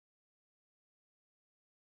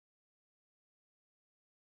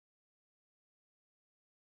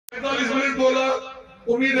45 minute بولا،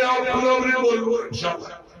 امید ہے آپ 15 منٹ بولوں گا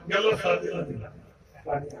انشاءاللہ. غلط خاطر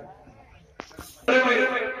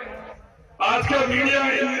آج کا میڈیا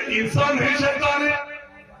انسان ہے شیطان ہے؟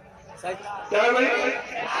 کیا ہے بھائی؟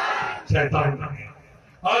 شیطان.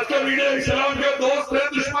 آج کا میڈیا اسلام کا دوست ہے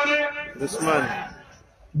دشمن ہے؟ دشمن.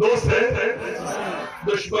 دوست ہے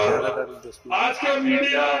دشمن. آج کا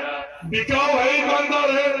میڈیا بکاؤ ہے ایماندار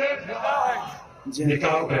ہے؟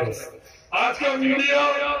 بکاؤ ہے. آج کا میڈیا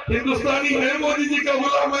ہندوستانی ہے مودی جی کا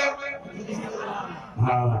غلام ہے؟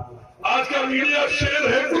 ہاں. آج کا میڈیا شیر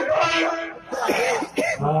ہے کتا ہے؟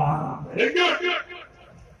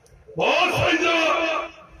 بہت صحیح جواب.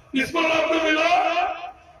 اس پر آپ کو ملا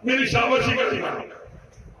میری شاباشی کا ٹھکانا.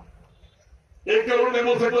 1 کروڑ نہیں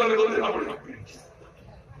بول سکتا نہیں تو دینا پڑے گا.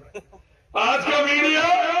 آج کا میڈیا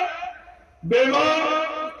بیمان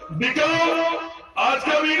بکاؤ. آج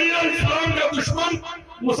کا میڈیا اسلام کا دشمن،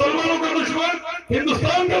 مسلمانوں کا دشمن،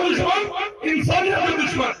 ہندوستان کا دشمن، انسانیت کا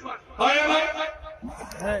دشمن. آیا نا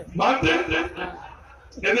مانتے ہیں؟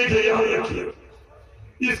 یہ دیکھیں یہاں رکھیے.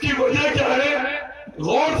 اس کی وجہ کیا ہے؟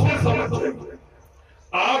 غور سے سمجھیں.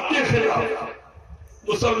 آپ کے خلاف،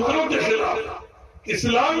 مسلمانوں کے خلاف،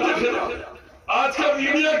 اسلام کے خلاف آج کا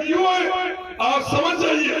میڈیا کیوں ہے؟ آپ سمجھ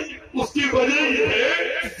جائیے. اس کی وجہ یہ ہے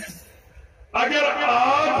اگر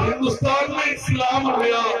آج ہندوستان میں اسلام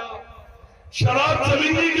آیا، شراب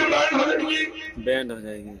چلیں گی کہ بینڈ ہو جائے گی؟ بینڈ ہو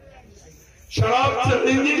جائے گی. شراب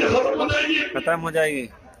چلیں گی کہ ختم ہو جائے گی؟ ختم ہو جائے گی.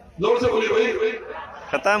 زور سے بولیے بھائی.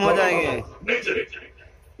 ختم ہو جائے گی. نہیں چلے گی.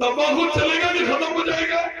 تمباکو چلے گا کہ ختم ہو جائے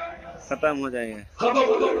گا؟ ختم ہو جائے گا. ختم ہو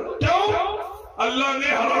جائے گا. کیوں؟ اللہ نے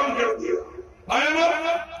حرام کر دیا. آیا نا؟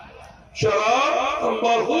 شراب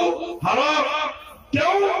تمباکو حرام.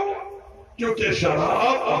 کیوں؟ کیونکہ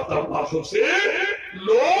شراب اور تمباکو سے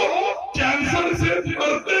لوگ کینسر سے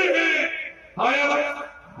مرتے ہیں. آیا نا؟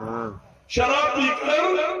 شراب پی کر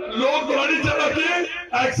لوگ گاڑی چلا کے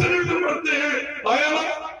ایکسیڈنٹ سے مرتے ہیں. آیا نا؟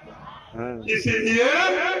 اسی لیے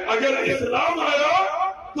اگر اسلام آیا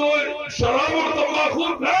تو شراب اور تمباکو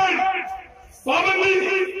بین،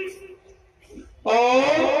 پابندی. اور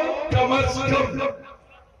کم از کم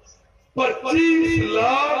 25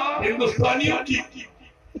 لاکھ ہندوستانیوں کی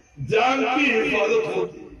جان کی حفاظت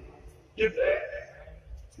ہوتی.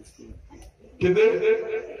 کتنے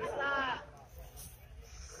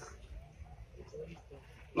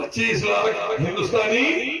 25 لاکھ ہندوستانی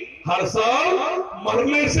ہر سال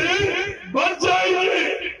مرنے سے بچ جائیں گے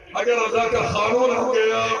اگر اللہ کا قانون ہو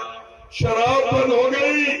گیا. شراب بند ہو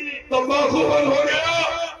گئی، تمباکو بند ہو گیا.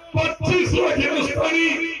 25 لاکھ ہندوستانی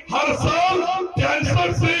ہر سال کینسر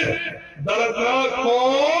سے دردناک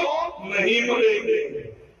موت نہیں مریں گے.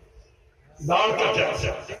 داڑھ کا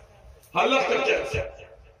کینسر، حلق کا کینسر،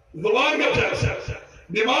 زبان کا کینسر،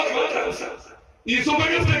 دماغ کا کینسر،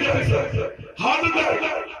 ایسوفیگس کا cancer, heart attack,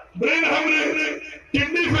 brain haemorrhage,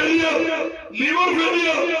 kidney failure, liver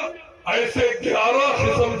failure, ایسے 11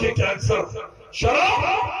 قسم کے کینسر شراب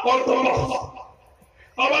اور تمباکو.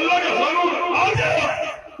 اب اللہ کا قانون آ گیا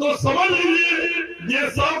تو سمجھ لیجیے یہ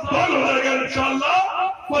سب بند ہو جائے گا انشاءاللہ.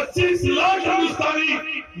 25 لاکھ ہندوستانی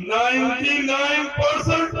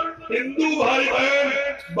 99% ہندو بھائی بہن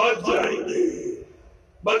بچ جائیں گے.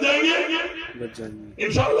 بچ جائیں گے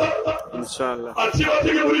انشاءاللہ. اچھی بات ہے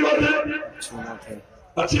کہ بری بات ہے؟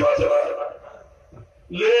 اچھی بات ہے.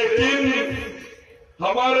 لیکن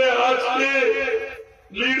ہمارے آج کے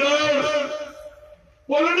لیڈر،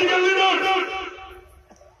 پولیٹیکل لیڈر،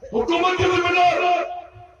 حکومت کے ذمہ دار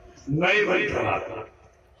نہیں بھائی کراتا.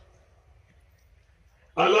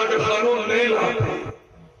 اللہ کے قانون نہیں لاتے،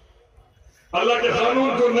 اللہ کے قانون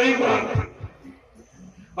کو نہیں مانتے،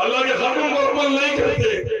 اللہ کے قانون کو عمل نہیں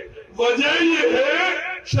کرتے. وجہ یہ ہے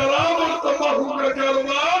شراب اور تمباکو کا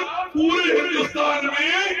کاروبار پورے ہندوستان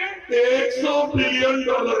میں $100 بلین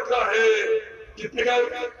کا ہے. کتنے کا؟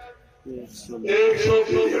 $100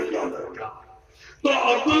 بلین کا. تو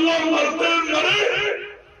عبداللہ مرتے مرے،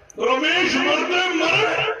 رمیش مرتے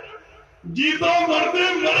مرے، گیتا مرتے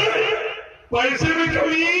مرے، پیسے میں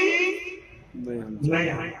کمی نہیں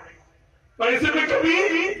آئی. پیسے میں کمی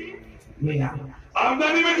نہیں آئی،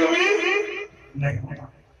 آمدنی میں کمی نہیں آئی.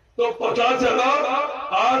 تو پتا چلا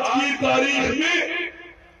آج کی تاریخ میں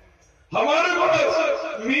ہمارے پاس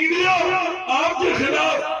میڈیا آپ کے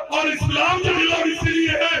خلاف اور اسلام کے خلاف اس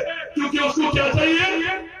لیے ہے کیونکہ اس کو کیا چاہیے؟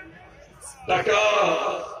 ٹکا،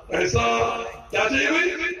 پیسہ. کیا چاہیے بھائی؟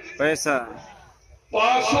 پیسہ.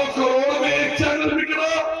 500 کروڑ میں ایک چینل بک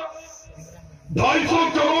رہا، 250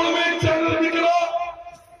 کروڑ میں ایک چینل بک رہا،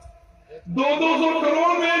 200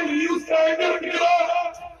 کروڑ میں ایک نیوز کا اینکر بک رہا.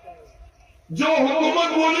 جو حکومت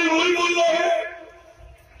بولی وہی بول رہا ہے،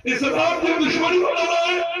 اسلام کی دشمنی بتا رہا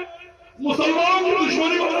ہے. مسلمانوں کی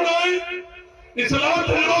دشمنی بڑھنا ہے، اسلام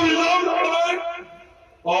تہرو اسلام بڑھنا ہے،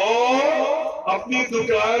 اور اپنی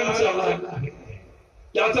دکان چلانا ہے۔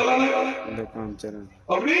 کیا چلانا ہے؟ دکان چلانا،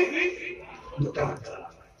 اپنی دکان چلانا ہے۔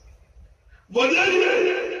 وجہ یہ ہے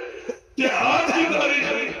کہ آج کی تاریخ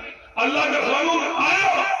میں اللہ کا قانون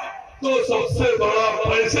آیا تو سب سے بڑا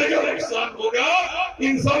پیسے کا نقصان ہوگا،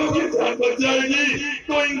 انسانوں کی جان بچ جائے گی،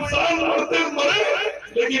 تو انسان مرتے مرے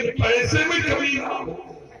لیکن پیسے میں کمی نہ ہو،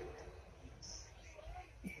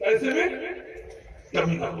 پیسے میں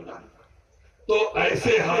کمی نہ ہو۔ تو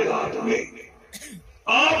ایسے حالات میں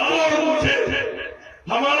آپ کو اور مجھے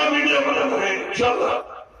ہمارا میڈیا بنانا ہے، انشاءاللہ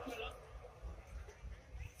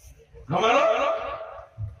ہمارا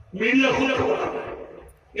میڈیا خود کو بنانا ہے،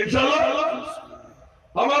 انشاءاللہ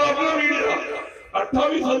ہمارا اپنا میڈیا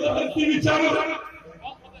 28,000 ٹی وی چینل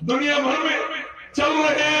دنیا بھر میں چل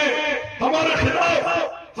رہے ہیں، ہمارے خلاف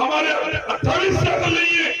ہمارے 28 چینل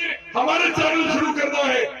نہیں ہے، ہمارے چینل شروع کرنا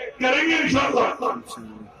ہے، کریں گے انشاءاللہ۔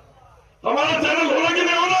 ہمارا چینل ہونا کہ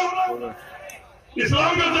نہیں ہونا؟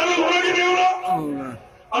 اسلام کا چینل ہونا کہ نہیں ہونا؟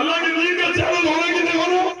 اللہ کے دین کا چینل ہونا کہ نہیں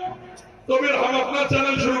ہونا؟ تو پھر ہم اپنا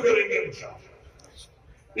چینل شروع کریں گے انشاءاللہ۔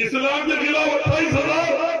 اسلام کے خلاف 28,000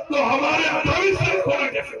 تو ہمارے 28 سے ہونا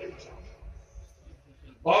کیسے؟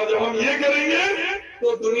 اور جب ہم یہ کریں گے تو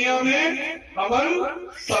دنیا میں امن،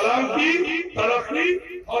 سلامتی، ترقی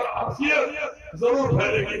اور عافیت ضرور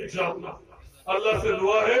پھیلے گی انشاءاللہ۔ اللہ سے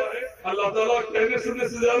دعا ہے اللہ تعالیٰ کہنے سننے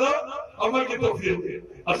سے زیادہ عمل کی توفیق دے۔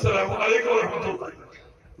 السلام علیکم ورحمۃ اللہ۔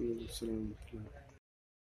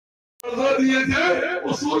 دیے تھے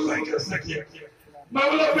اصول نہیں کر سکے، میں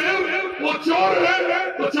بولا پھر وہ چور ہے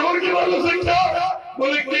تو چور کی والوں سے کیا؟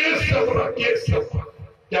 بولے کیس چل رہا، کیس چل رہا۔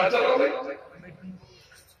 کیا چل رہا بھائی؟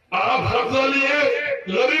 آپ قبضہ لیے،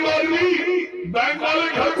 غریب آدمی بینک والے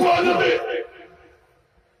گھر کو آ جاتے،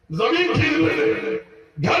 زمین کھین لیتے،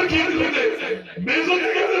 گھر کھین لیتے، بےزتی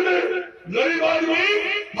کر دیتے، غریب آدمی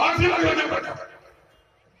پھانسی لگا کے بیٹھا۔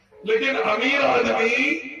 لیکن امیر آدمی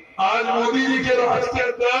آج مودی جی کے راج کے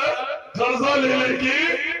اندر قرضہ لے لے کے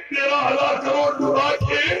 13,000 کروڑ ڈبا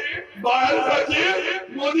کے باہر جا کے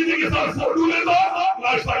مودی جی کے ساتھ فوٹو لیتا،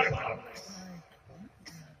 ناشتہ کرتا۔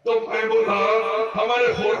 تو میں بولا ہمارے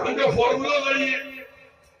فورن کا فارمولا لائیے،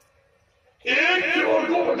 ایک چور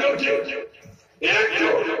کو پکڑ کے، ایک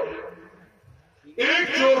چور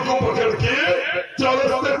کو پکڑ کے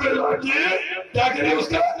چورستے پہ لا کے کیا کریں اس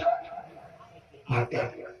کا؟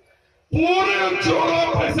 پورے چوروں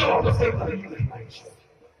پیسے واپس کرتا ہے،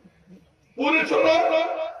 پورے چوروں۔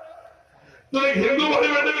 تو ایک ہندو بھائی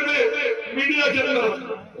بیٹھے ہوئے میڈیا کے اندر،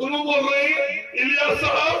 انہوں بول رہے ہیں الیاس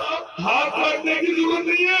صاحب ہاتھ کاٹنے کی ضرورت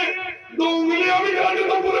نہیں ہے، 2 انگلیاں بھی کاٹے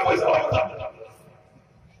تو پورے پیسے واپس آ جائیں۔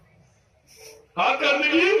 ہاتھ کاٹنے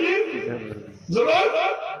کی ضرورت،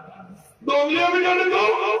 2 انگلیاں بھی کاٹے تو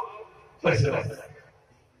پیسے واپس آ جائیں۔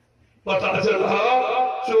 پتا چلا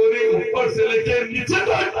چوری اوپر سے لے کے نیچے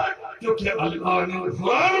تک، کیونکہ اللہ نے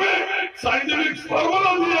قرآن میں سائنٹیفک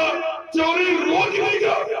فارمولا دیا، چوری روکنے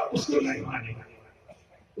کا اس کو نہیں مانے گا،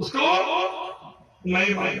 اس کو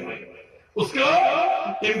نہیں مانے گا، اس کا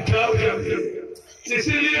انکار کر دیا۔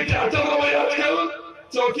 اسی لیے کیا چل رہا ہے آج کل؟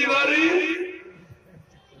 چوکیداری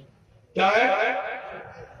کیا ہے؟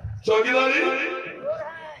 چوکیداری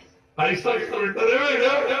آہستہ ڈرے ہوئے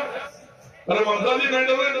کیا؟ ارے ممتا جی نہیں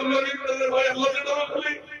ڈر رہے، تم لوگ ڈر رہے بھائی، اللہ سے ڈرو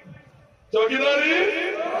خالی۔ چوکیداری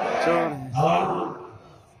ہاں،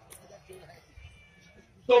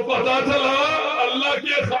 تو پتا چلا اللہ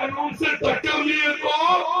کے قانون سے ٹکر لیے تو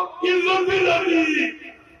عزت بھی جاتی،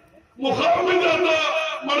 مقام بھی جاتا،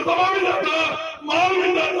 مرتبہ بھی جاتا، مال بھی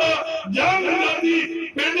جاتا، جان بھی جاتی،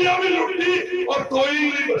 بیٹیاں بھی لٹتی اور کوئی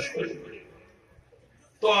نہیں بچتی۔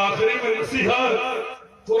 تو آخری میں نصیحت،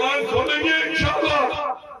 قرآن کھولیں گے انشاءاللہ،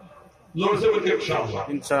 زور سے بچے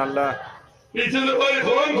انشاءاللہ، پیچھے سے بھائی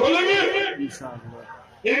قرآن کھولیں گے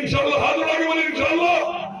انشاءاللہ، ہاتھ اٹھا کے بولے انشاءاللہ،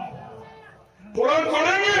 قرآن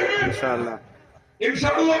پڑھیں گے انشاءاللہ،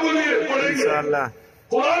 انشاءاللہ بولیے پڑھیں گے انشاءاللہ،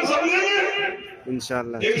 قرآن سمجھیں گے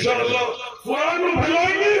انشاءاللہ، انشاءاللہ، قرآن کو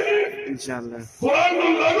پھیلائیں گے انشاءاللہ، قرآن کو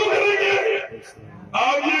لاگو کریں گے۔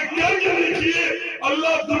 آپ یہ کر کے دیکھیے،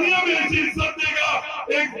 اللہ دنیا میں ایسی عزت دے گا۔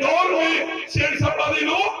 ایک دور میں شیر شاہ ولی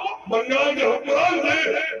لوگ بنگال کے حکمران تھے،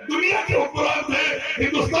 دنیا کے حکمران تھے،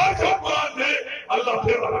 ہندوستان کے حکمران تھے، اللہ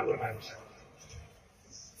پھر رہا ہے۔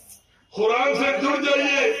 قرآن سے جڑ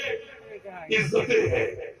جائیے، عزتیں ہیں،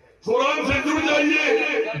 قرآن سے جڑ جائیے،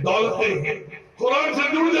 دولتیں ہیں، قرآن سے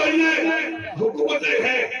جڑ جائیے، حکومتیں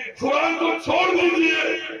ہیں، قرآن کو چھوڑ دیجئے،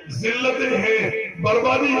 ذلتیں ہیں،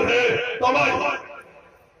 بربادی ہے، تباہی۔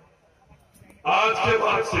 آج کے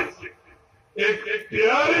بعد سے ایک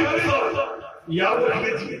پیاری مثال یاد رکھ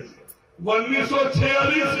لیجیے،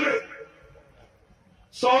 1946 میں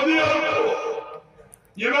سعودی عرب کو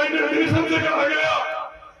یونائٹڈ نیشن سے کہا گیا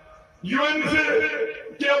UN سے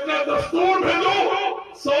کہ اپنا دستور بھیجو.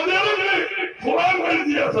 سعودی عرب نے قرآن بھیج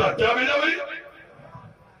دیا تھا. کیا بھیجا بھائی؟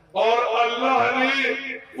 اور اللہ نے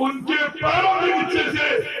ان کے پیروں کے نیچے سے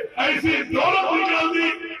ایسی دولت نکال دی.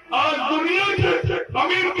 آج دنیا کے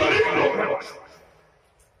امیر ترین لوگ ہیں.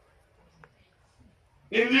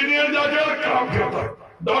 انجینئر جا کے کام کرتا,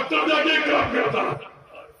 ڈاکٹر جا کے کام کرتا,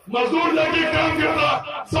 مزدور جا کے کام کرتا.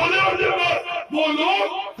 سعودی عرب کے بعد وہ لوگ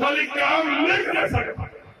خالی کام لے کر ایسا کرتا.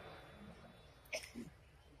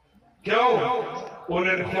 کیوں؟ انہوں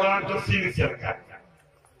نے قرآن کو سینے سے رکھا,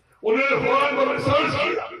 انہوں نے قرآن کو ریسرچ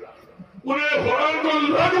کیا, انہوں نے قرآن کو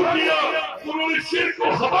لاگو کیا, انہوں نے شرک کو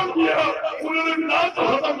ختم کیا, انہوں نے بدعت کو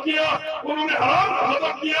ختم کیا, انہوں نے حرام کو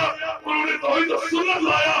ختم کیا, انہوں نے توحید و سنت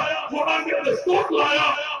لایا, قرآن کے دستور لایا.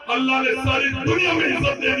 اللہ نے ساری دنیا میں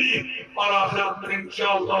عزت دے دی اور آخرت میں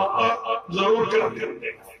انشاءاللہ ضرور کرم کریں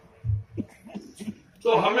گے. تو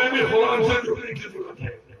ہمیں بھی قرآن سے جڑنے کی ضرورت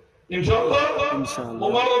ہے انشاءاللہ.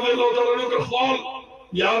 عمر رضی اللہ تعالیٰ عنہ کا قول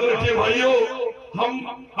یاد رکھے بھائیو, ہم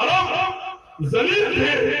حرام ذلیل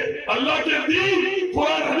تھے, اللہ کے دین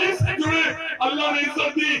قرآن حدیث سے جڑے, اللہ نے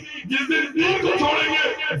عزت دی. جس دن دین کو چھوڑیں گے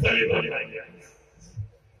ذلیل ہو جائیں گے.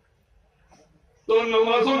 تو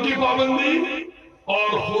نمازوں کی پابندی اور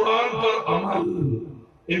قرآن پر عمل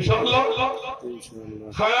انشاءاللہ.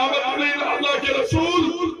 قیامت میں اللہ کے رسول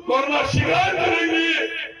ورنہ شکایت کریں گے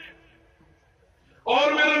اور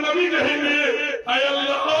میرے نبی کہیں گے اے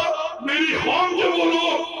اللہ میری قوم کے وہ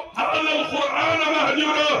لوگ حضر القرآن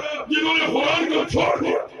مہجورا جنہوں نے قرآن کو چھوڑ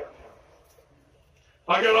دیا.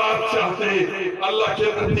 اگر آپ چاہتے اللہ کے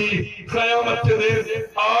نبی قیامت کے دن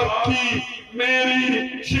آپ کی میری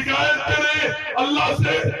شکایت کرے اللہ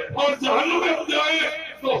سے اور جہنم میں جائے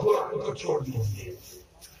تو قرآن کو چھوڑ دیجیے.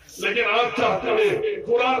 لیکن آپ چاہتے ہیں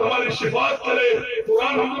قرآن ہماری شفاعت کرے,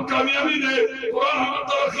 قرآن ہم کو کامیابی دے, قرآن ہم کو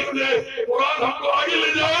ترقی دے, قرآن ہم کو آگے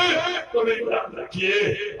لے جائے, تو نہیں یاد رکھیے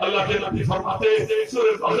اللہ کے نبی فرماتے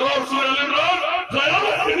سورہ بقرہ اور سورہ عمران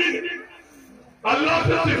قیامت کے دن اللہ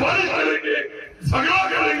سے سفارش کریں گے, جھگڑا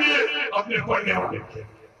کریں گے اپنے پڑھنے والے کے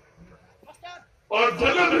اور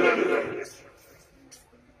جنت میں ملیں گے.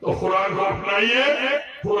 تو قرآن کو اپنائیے,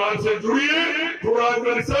 قرآن سے جڑیے, قرآن کو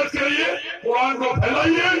ریسرچ کریے, قرآن کو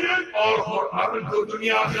پھیلائیے اور قرآن کو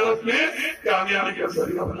دنیا آخرت میں کامیابی کا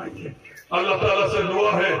ذریعہ بنائیے. اللہ تعالیٰ سے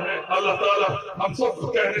دعا ہے اللہ تعالیٰ ہم سب کو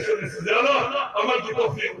کہنے سننے سے زیادہ عمل کی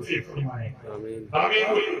توفیق نصیب فرمائے. آمین.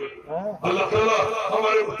 اللہ تعالیٰ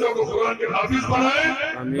ہمارے بچوں کو قرآن کے حافظ بنائے,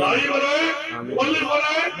 داعی بنائے, مولد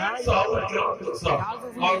بنائے, صحابہ کرام کے ساتھ,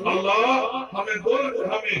 اور اللہ ہمیں دونوں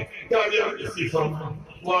جہاں میں کامیابی نصیب فرمائے.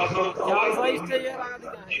 السلام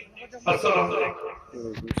علیکم.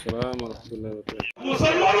 السلام ورحمۃ اللہ وبرکاتہ.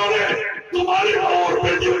 مسلمانوں نے تمہاری ماں اور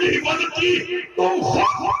بیٹیوں کی حفاظت کی, تم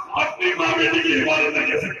خود اپنی ماں بیٹی کی حفاظت نہیں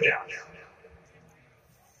کر سکتے.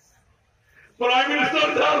 پرائم منسٹر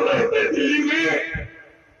جان رہے تھے دلی میں,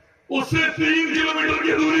 اس سے 3 کلومیٹر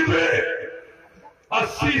کی دوری پہ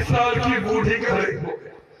 80 سال کی بوڑھی کا ریپ ہو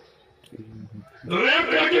گیا, ریپ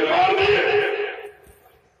کر کے مار دیے.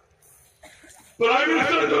 پرائم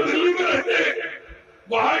منسٹر جو دلی میں رہتے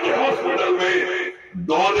وہاں کے ہاسپٹل میں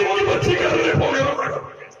 2 دن کی بچی کا ریپ ہو گیا.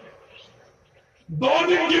 2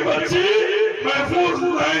 دن کی بچی محفوظ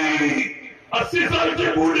نہیں, 80 سال کی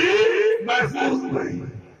بوڑھی محفوظ نہیں.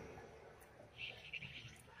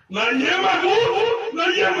 نہ یہ محفوظ نہ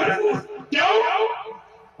یہ محفوظ. کیوں؟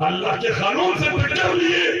 اللہ کے قانون سے ٹکر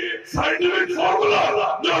لیے, سائنٹیفک فارمولا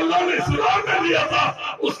جو اللہ نے اسلام میں دیا تھا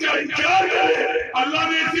اس کا انکار کرے, اللہ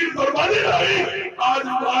نے اسی بربادی لائی. آج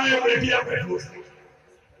مائیں بیٹیاں محفوظ ہیں.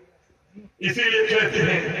 اسی لیے کہتے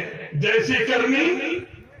ہیں جیسی کرنی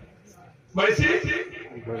ویسی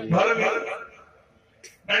بھرنی.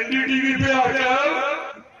 این ڈی ٹی وی پہ آ کر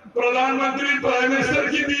پردھان منتری پرائم منسٹر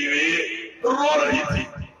کی بیوی رو رہی تھی,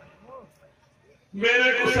 میرے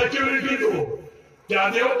کو سیکیورٹی دو. کیا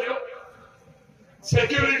دو؟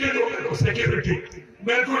 سیکیورٹی دو میرے کو, سیکیورٹی.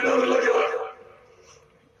 میرے کو ڈر لگ رہا,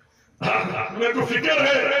 میرے کو فکر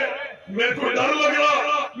ہے, میرے کو ڈر لگ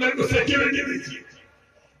رہا, میرے کو سیکیورٹی دیجیے.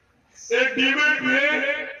 ایک ڈیبیٹ میں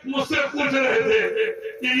مجھ سے پوچھ رہے تھے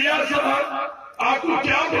الیاس صاحب آپ کو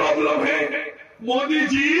کیا پرابلم ہے؟ مودی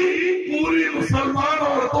جی پوری مسلمان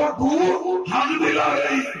عورتوں کو حق دلا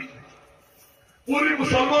رہی, پوری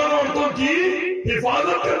مسلمان عورتوں کی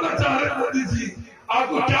حفاظت کرنا چاہ رہے مودی جی, آپ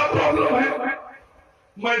کو کیا پرابلم ہے؟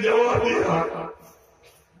 میں جواب دے رہا,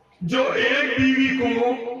 جو ایک بیوی کو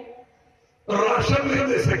راشن نہیں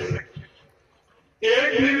دے سکے, ایک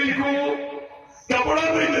بیوی کو کپڑا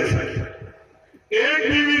نہیں دے سکے, ایک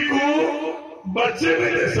بیوی کو بچے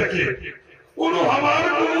نہیں دے سکے, انہوں ہمارے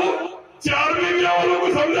کو 4 बीवियों वालों को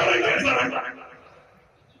समझा रहे कैसा रहना है।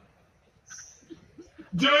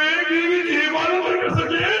 जो एक बीवी की हिफाजत नहीं कर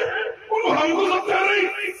सके उनको हमको समझा रही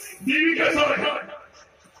बीवी कैसा रखना है।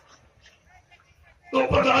 तो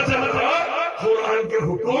पता चला कुरान के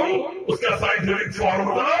हुक्म, उसका साइंटिफिक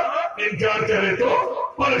फॉर्मूला इनकार करे तो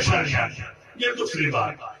परेशानियां। ये दूसरी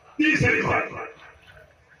बात। तीसरी बात,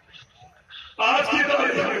 आज की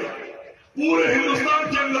तारीख में पूरे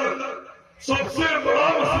हिंदुस्तान के अंदर सबसे बड़ा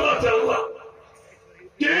मसला चल रहा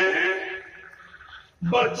कि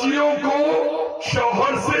बच्चियों को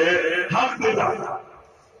शौहर से हक दिलाना।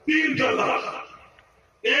 3 तलाक,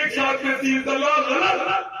 एक साथ में 3 तलाक गलत,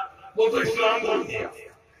 वो तो इस्लाम बोल दिया।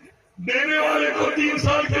 देने वाले को 3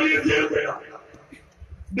 साल के लिए जेल में डाला,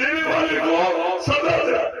 देने वाले को सजा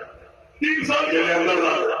दिया, 3 साल के लिए अंदर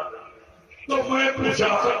डाला। तो मैं पूछा,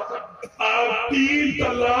 आप 3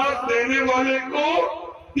 तलाक देने वाले को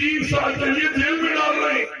 3 साल के लिए जेल में डाल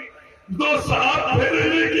रहे हैं, 2 7 फेरे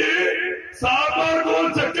लेके 7 बार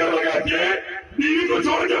गोल चक्कर लगा के बीवी को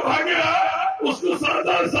छोड़ के भाग गया, उसको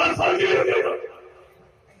 7 साल के लिए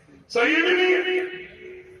सही भी नहीं।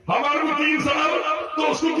 हमारे को 3 साल, तो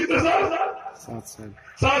उसको कितने साल?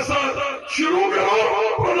 7 साल। शुरू करो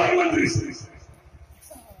प्रधानमंत्री से,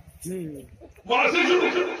 वहां से शुरू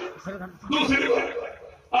करो। दूसरी बात,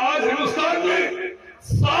 आज हिंदुस्तान में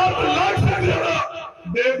 7 लाख से ज्यादा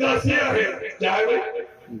देवदासियां हैं। क्या है भाई?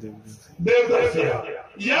 देवदासियां,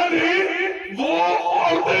 यानी वो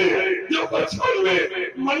औरतें जो बचपन में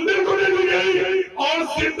मंदिर को लेके गई और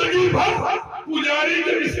जिंदगी भर पुजारी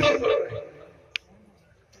के बिस्तर पर।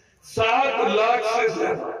 7 लाख से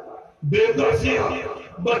ज्यादा देवदासियां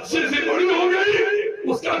बच्चे से बड़ी हो गई,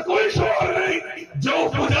 उसका कोई शौहर नहीं, जो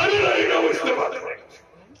पुजारी रहेगा वो इस्तेमाल करेगा।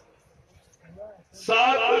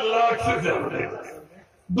 7 लाख से ज्यादा।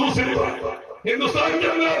 दूसरी बात, हिंदुस्तान के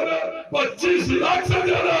अंदर 25 लाख से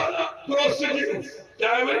ज्यादा प्रोस्टिट्यूट,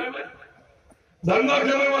 क्या है भाई? धंधा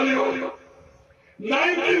करने वाली हो।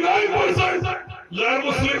 99% गैर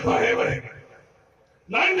मुस्लिम है भाई,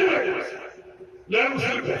 99% गैर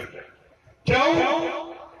मुस्लिम है। क्यों?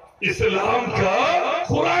 इस्लाम का,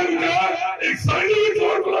 कुरान का एक साइंटिफिक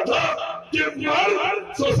फॉर्मूला था कि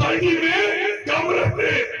मर्द सोसाइटी में कम रहते,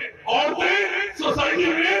 औरतें सोसाइटी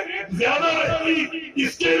में ज्यादा रहती।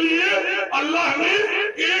 इसके लिए अल्लाह ने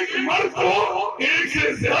एक मर्द को एक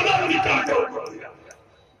से ज्यादा निकाह का हुक्म दिया,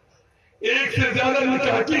 एक से ज्यादा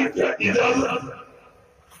निकाह की इजाजत।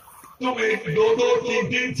 तुम 2-2,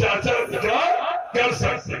 3-3, 4-4 निकाह कर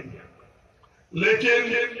सकते हैं, लेकिन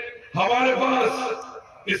हमारे पास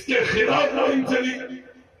इसके खिलाफ मुहिम चली।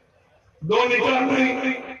 2 निकाह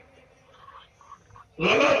नहीं,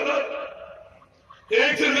 गलत,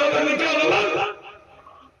 एक से ज्यादा निकाह गलत।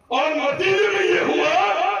 और नतीजे में ये हुआ,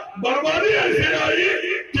 बर्बादी ऐसे आई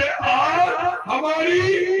कि आज हमारी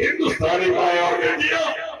हिंदुस्तानी मायाओं ने दिया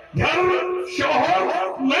घर शौहर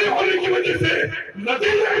नहीं होने की वजह से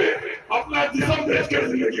नतीजे में अपना जिस्म बेचकर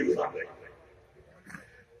जिंदगी गुजारने।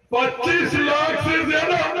 25 लाख से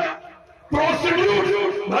ज्यादा प्रोस्टिट्यूट,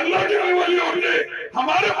 धंधा करने वाली औरतें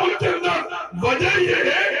हमारे मुल्क के अंदर। वजह यह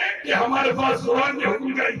है कि हमारे पास कुरान के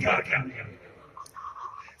हुक्म का इनकार कर दिया,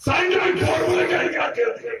 साइंटिफिक फॉर्मूले का इनकार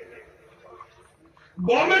कर दिया।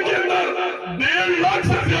 बॉम्बे के अंदर 1.5 लाख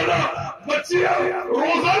से ज्यादा बच्चियां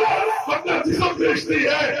रोजाना अपना जिस्म बेचती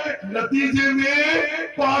है, नतीजे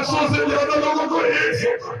में 500 से ज्यादा लोगों को एड्स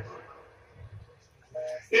होता है।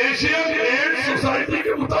 एशियन एड्स सोसाइटी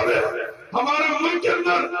के मुताबिक हमारे मुल्क के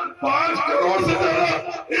अंदर 5 करोड़ से ज्यादा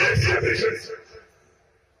एड्स के पेशेंट।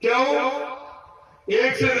 क्यों?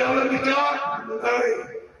 एक से ज्यादा निकाह नहीं,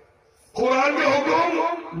 कुरान के हुक्म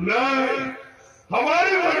नहीं,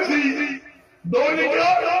 हमारी मर्जी 2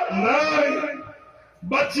 निकाह नहीं।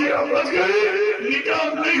 बच्चियां बच गई, निकाह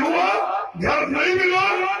नहीं हुआ, घर नहीं मिला,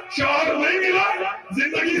 शौहर नहीं मिला,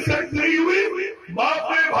 जिंदगी सेट नहीं हुई,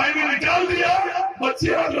 बाप ने भाई ने निकाल दिया,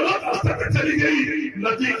 बच्चियां गलत रास्ते पे चली गई।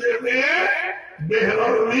 नतीजे में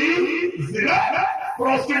बेहरौनी, जिना,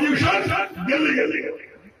 प्रोस्टिट्यूशन गली गली गली,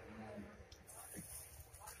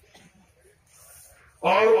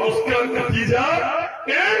 और उसका नतीजा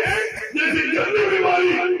एड्स जैसी गंदी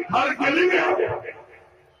बीमारी हर गली में आ गया।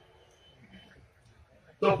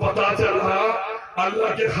 तो पता चल रहा अल्लाह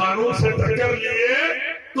के कानून से टक्कर लिए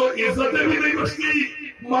तो इज्जतें भी नहीं बचती,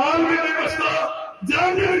 माल भी नहीं बचता,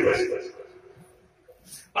 जान भी नहीं बचती।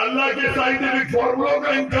 अल्लाह के साइंटिफिक फॉर्मूलों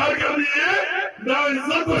का इनकार कर लिए, ना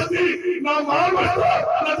इज्जत बचती, ना माल बचता,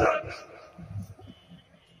 ना जान बचती।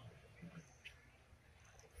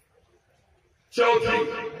 चौथी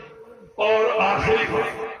और आखिरी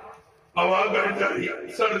बात, आवाज बैठ जा रही है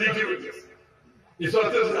सर्दी की वजह से, इस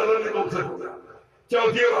वक्त से ज्यादा नहीं बोल सकता।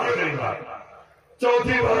 चौथी और आखिरी बात,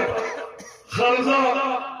 चौथी बात, قرضہ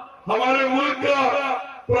ہمارے ملک کا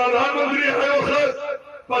پردھان منتری ہے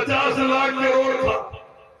وقت 50 لاکھ کروڑ تھا،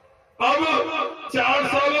 اب 4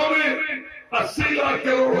 سالوں میں 80 لاکھ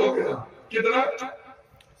کروڑ ہو گیا. کتنا؟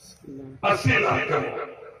 80 لاکھ کروڑ.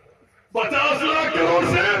 50 لاکھ کروڑ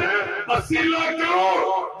سے 80 لاکھ کروڑ.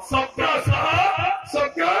 سب کا ساتھ،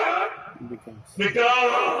 سب کا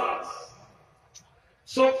وکاس.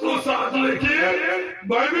 سب کو ساتھ لے کے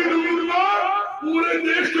میں بھی ڈبوں گا، پورے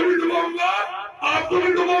دیش کو بھی ڈباؤں گا، آپ کو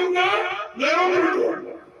بھی ڈباؤں گا، غیروں کو بھی ڈباؤں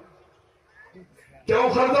گا. کیوں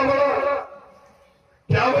خرچہ بڑھا؟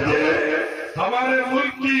 کیا وجہ ہے؟ ہمارے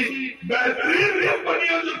ملک کی بہترین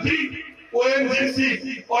کمپنیاں جو تھی ONGC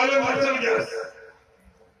oil and natural gas,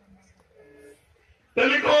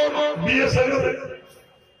 tele com, BSNL،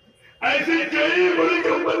 ایسی کئی بڑی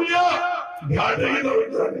کمپنیاں گھاٹے کی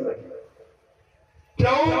طرف جانے لگی.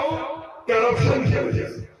 کیوں؟ کرپشن کی وجہ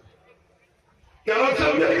سے.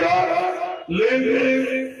 کرپشن دے گا لین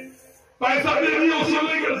دین، پیسہ دے بھی اصول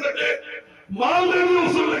نہیں کر سکے، مال دے بھی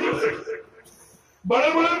اصول نہیں کر سکتے. بڑے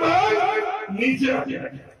بڑے بینک نیچے آ گئے،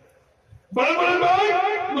 بڑے بڑے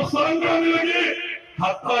بینک نقصان کرنے لگے،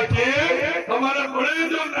 حتیٰ کہ ہمارے بڑے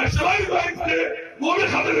جو نیشنلائز بینک تھے وہ بھی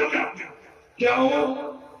خطرے میں آ گئے. کیا ہو؟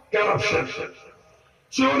 کرپشن.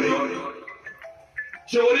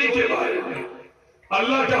 چوری کے بارے میں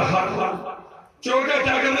اللہ کا خاتمہ. چور کا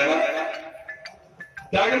کیا کر دے گا؟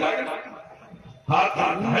 کیا کر دے گا؟ ہاتھ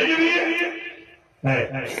ہے کہ نہیں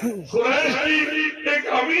ہے؟ قریش کی ایک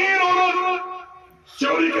امیر عورت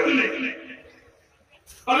چوری کر لی.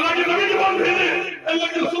 اللہ کے نبی کے پاس بھیجے،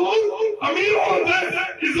 اللہ کے رسول امیر عورت ہے،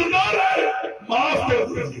 عزتدار ہے، معاف کر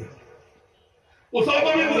دیجیے. اسامہ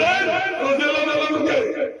بن زید رضی اللہ عنہ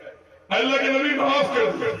کے اللہ کے نبی معاف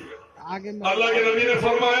کر دیجیے. اللہ کے نبی نے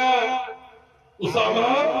فرمایا اسامہ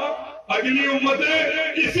اگلی امتیں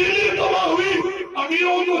اسی لیے تباہ ہوئی،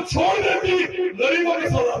 امیروں کو چھوڑ دیتی، غریبوں کی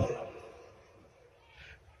سزا دیتی،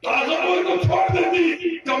 طاقتور کو چھوڑ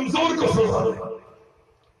دیتی، کمزور کو سزا دیتی.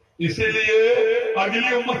 اسی لیے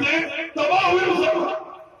اگلی امتیں تباہ ہوئی. اسامہ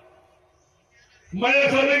میں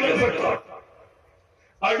ایسا نہیں کر سکتا.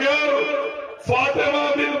 اگر فاطمہ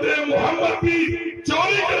بنت محمد کی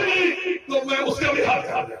چوری کر دی تو میں اس کا بھی ہاتھ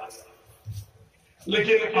کھا دیا.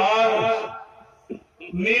 لیکن آج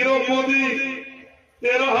نیرو مودی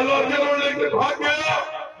 13,000 کروڑ لے کے بھاگ گیا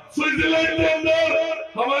سوئٹزرلینڈ کے اندر،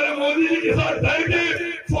 ہمارے مودی جی کے ساتھ ٹھہر کے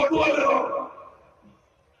فوٹو لے رہا.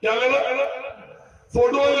 کیا لے رہا؟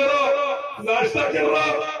 فوٹو لے رہا، ناشتہ کر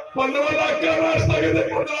رہا. 15 لاکھ کا ناشتہ کہتے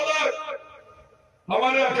 15 لاکھ.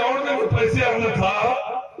 ہمارے اکاؤنٹ میں جو پیسے آنا تھا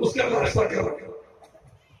اس کا ناشتہ کر رہا.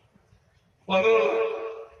 15 لاکھ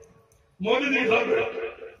مودی جی کے ساتھ.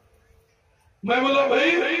 میں بولا بھائی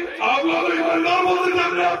آپ لوگ ایماندار بولتے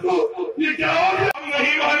چل رہے آپ کو یہ کیا ہو گیا؟ ہم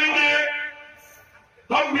نہیں مانیں گے،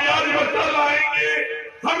 ہم بیاج بٹا لائیں گے،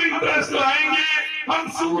 ہم انٹرسٹ لائیں گے، ہم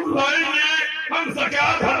سود لائیں گے، ہم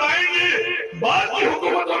زکات ہٹائیں گے. بعد کی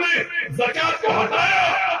حکومتوں نے زکات کو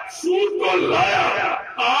ہٹایا، سود کو لایا.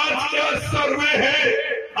 آج کا سروے ہے،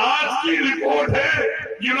 آج کی رپورٹ ہے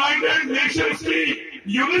یونائٹڈ نیشنز کی،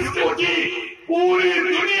 یونیسکو کی، پوری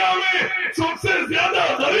دنیا میں سب سے زیادہ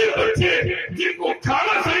غریب بچے جن کو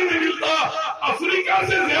کھانا صحیح نہیں ملتا افریقہ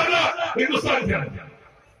سے زیادہ ہندوستان کے اندر.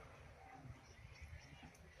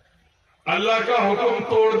 اللہ کا حکم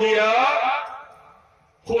توڑ دیا،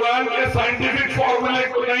 قرآن کے سائنٹیفک فارمولے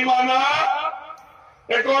کو نہیں مانا،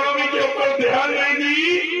 اکانومی کے اوپر دھیان نہیں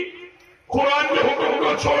دی، قرآن کے حکم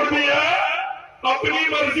کو چھوڑ دیا، اپنی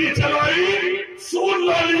مرضی چلائی، سود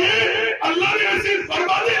لا لیے. اللہ نے ایسی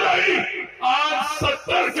بربادی لائی. آج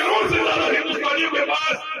 70 کروڑ سے زیادہ ہندوستانیوں کے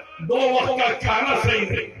پاس 2 وقت کا کھانا صحیح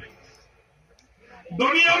نہیں.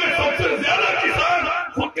 دنیا میں سب سے زیادہ کسان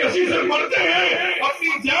خودکشی سے مرتے ہیں اپنی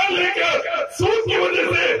جان لے کر سود کی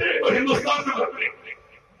وجہ سے، تو ہندوستان میں مرتے ہیں.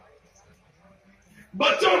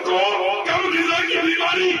 بچوں کو کم غذا کی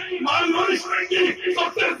بیماری، مال نورشمنٹ کی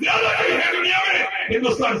سب سے زیادہ کہیں ہے دنیا میں،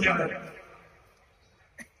 ہندوستان کے اندر.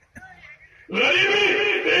 غریبی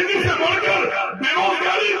تیزی سے بڑھ کر بے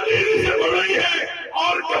روزگاری تیزی سے بڑھ رہی ہے،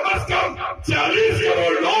 اور کم از کم 40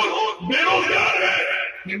 کروڑ لوگ بے روزگار ہیں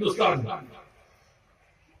ہندوستان میں.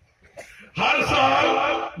 ہر سال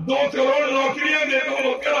 2 کروڑ نوکریاں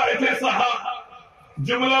دیتے کر آئے تھے صاحب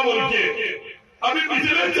جملہ ملک کے. ابھی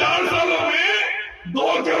پچھلے 4 سالوں میں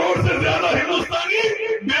 2 کروڑ سے زیادہ ہندوستانی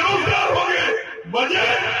بے روزگار ہو گئے. وجہ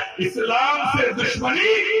اسلام سے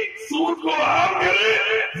دشمنی، سود کو عام کرے،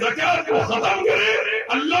 زکات کو ختم کرے.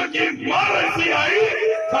 اللہ کی مار ایسی آئی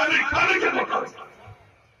کھانے کے مقابلے.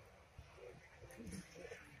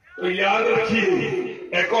 تو یاد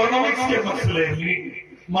رکھیے اکانومکس کے مسئلے میں،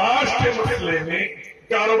 معاش کے مسئلے میں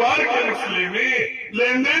کاروبار کے مسئلے میں،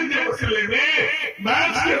 لین دین کے مسئلے میں،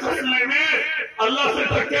 میچ کے مسئلے میں اللہ سے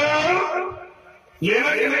ٹکر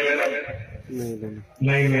لینا کہ نہیں لینا؟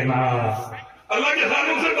 نہیں لینا۔ اللہ کے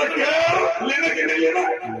قانون سے ٹکر لینا کہ نہیں لینا؟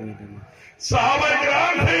 صحابہ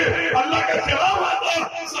کرام تھے، اللہ کا کلام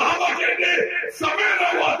آتا، صحابہ کہتے سمعنا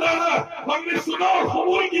واطعنا، ہم نے سنا اور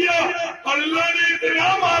قبول کیا۔ اللہ نے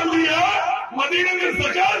اتنا مار دیا، مدینے میں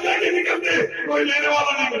زکات لے کے نکلتے کوئی لینے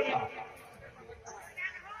والا نہیں ملتا۔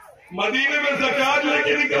 مدینے میں زکات لے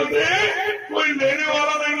کے نکلتے کوئی لینے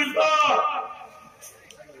والا نہیں ملتا۔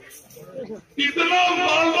 اتنا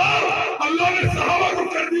مالدار اللہ نے صحابہ کو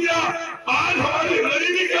کر دیا۔ آج ہماری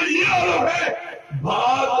غریبی کا یہ عالم ہے،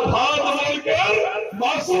 بھات بھات بول کر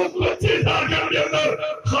معصوم بچے جھارکھنڈ کے اندر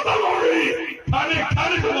ختم ہو گئی،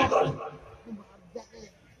 کھانے کو ہوتا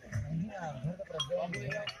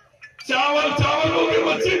چاول ہو کے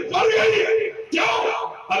بچے مر گئی۔ کیوں؟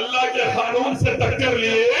 اللہ کے قانون سے ٹکر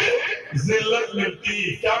لیے ذلت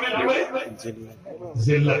ملتی۔ کیا ملتی بھائی؟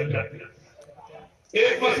 ذلت ملتی۔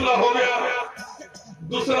 ایک مسئلہ ہو گیا،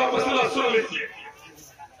 دوسرا مسئلہ سن لیجیے۔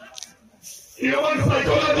 ہیومن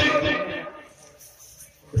سائیکولوجی،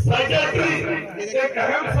 سائیکیٹری ایک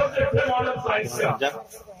اہم سبجیکٹ ہے ماڈرن سائنس کا،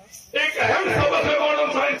 ایک اہم سبق ہے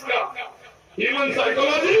ماڈرن سائنس کا۔ Human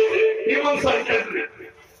psychology, human psychiatry.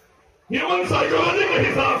 Human psychology کے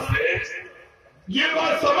حساب سے یہ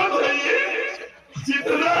بات سمجھ رہیے،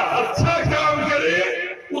 جتنا اچھا کام کرے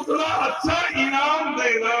اتنا اچھا انعام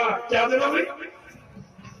دینا۔ کیا دینا بھائی؟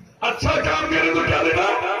 اچھا کام کرے تو کیا دینا؟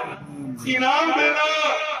 انعام دینا،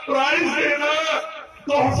 پرائز دینا،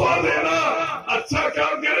 تحفہ دینا۔ اچھا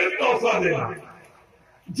کام کرے تحفہ دینا۔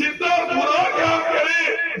 جتنا برا کام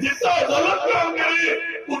کرے، جتنا غلط کام کرے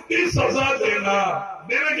اتنی سزا دینا۔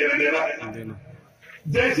 دینا کہ نہیں دینا؟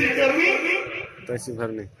 جیسی کرنی ویسی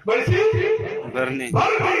بھرنی، ویسی بھرنی،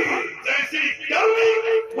 جیسی کرنی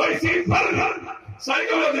ویسی بھرنی۔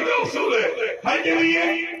 سائیکولوجی کا اصول ہے کہ نہیں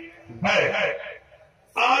ہے؟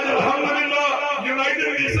 آج الحمدللہ یونائٹڈ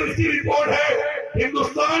نیشنز کی رپورٹ ہے،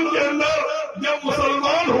 ہندوستان کے اندر جب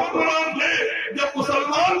مسلمان حکمران تھے، جب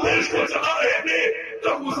مسلمان دیش کو چلا رہے تھے،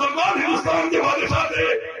 جب مسلمان ہندوستان کے بادشاہ تھے،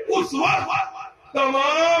 اس وقت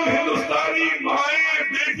تمام ہندوستانی مائیں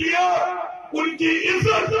بیٹیاں، ان کی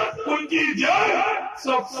عزت، ان کی جان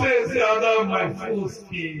سب سے زیادہ محفوظ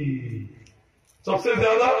کی، سب سے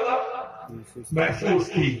زیادہ محفوظ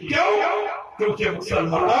کی۔ کیوں؟ کیونکہ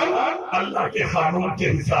مسلمان اللہ کے قانون کے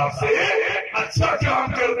حساب سے اچھا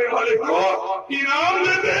کام کرنے والے کو انعام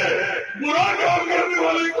دیتے، برا کام کرنے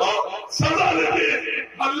والے کو سزا دیتے،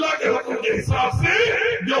 اللہ کے حکم کے حساب سے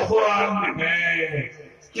جو قرآن میں ہے۔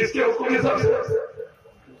 کس کے حکم کے حساب سے؟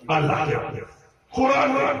 اللہ کے حکم،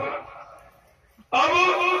 قرآن میں۔ اب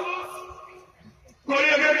کوئی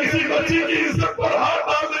اگر کسی بچی کی عزت پر ہاتھ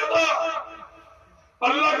ڈال دیتا،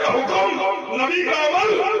 اللہ کا حکم، نبی کا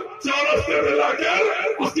عمل، چورس سے ملا کر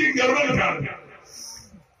اس کی گردن کاٹ دیا۔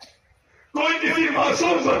 کوئی کسی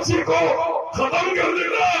معصوم بچی کو ختم کر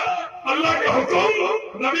دیتا، اللہ کا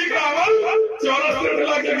حکم، نبی کا عمل، چورس سے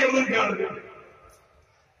ملا کے گردن کاٹ دیا۔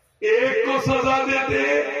 ایک کو سزا دیتے،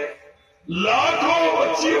 لاکھوں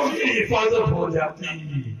بچیوں کی حفاظت ہو جاتی۔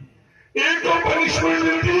 ایک کو پنشمنٹ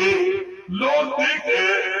ملتی، لوگ دیکھتے،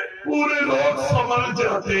 پورے لوگ سمجھ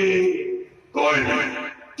جاتے، کوئی بھی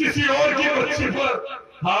کسی اور کی بچی پر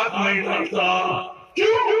ہاتھ نہیں ڈالتا۔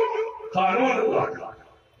 کیوں؟ قانون اللہ کا،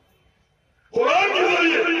 قرآن کے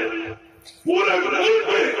ذریعے پورے ملک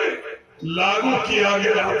میں لاگو کیا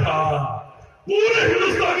گیا تھا۔ پورے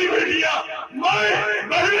ہندوستانی بیٹیاں، مائیں،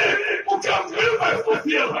 بہنیں مکمل محفوظ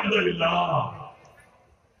تھی الحمدللہ۔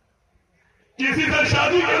 کسی سے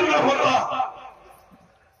شادی کرنا ہوتا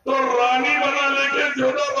تو رانی بنا لے کے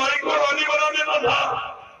جوڑا بھائی کو رانی بنا دینا تھا۔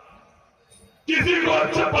 کسی کو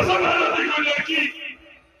اچھا پسند آ جاتی کوئی لڑکی،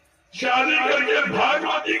 شادی کر کے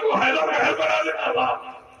بھاگوتی کو حیدر محل بنا دینا تھا۔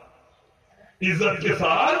 عزت کے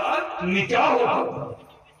ساتھ نکاح ہوتا تھا،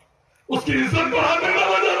 اس کی عزت بڑھا دینا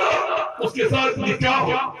ہوتا، اس کے ساتھ نکاح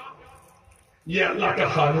ہو۔ یہ اللہ کا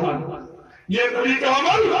قانون، یہ نبی کا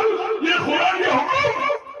عمل، یہ قرآن کا حکم،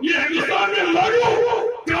 یہ ہندوستان میں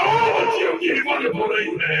لاگو، کروڑوں بچیوں کی حفاظت ہو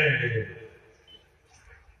رہی ہے۔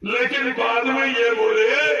 لیکن بعد میں یہ بولے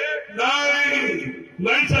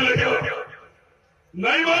نہیں چلے گا،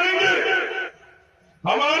 نہیں مانیں گے،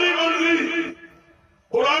 ہماری مرضی،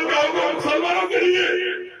 قرآن کا حکم مسلمانوں کے لیے،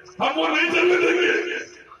 ہم وہ نہیں چلنے دیں گے،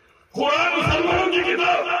 قرآن مسلمانوں کی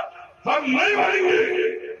کتاب ہم نہیں مانیں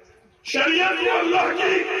گے، شریعت کو اللہ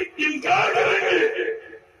کی انکار کریں گے۔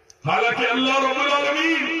 حالانکہ اللہ رب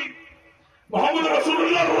العالمین، محمد رسول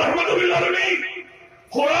اللہ رحمت للعالمین،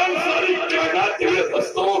 قرآن ساری کائنات کے لیے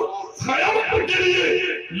دستور، قیامت کے لیے،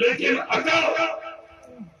 لیکن اگر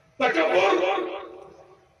تکبر،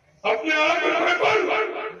 اپنے آپ میں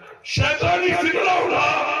پر شیطانی فکرہ اٹھا،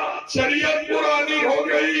 شریعت پرانی ہو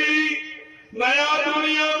گئی، نیا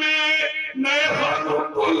دنیا میں نئے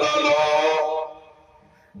قانون کو لا لو،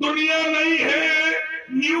 دنیا نہیں ہے،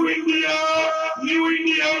 نیو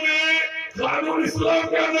انڈیا میں قانون اسلام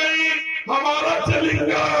کا نہیں، ہمارا چلے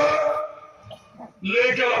گا،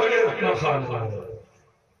 لے کر آگے اپنا خاندان۔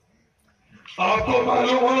 آپ کو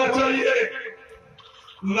معلوم ہونا چاہیے،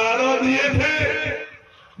 نعرہ دیے تھے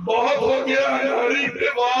بہت ہو گیا ہے ہری کے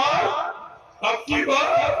بعد، اب کی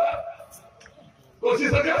بات کوشش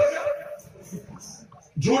سرکار،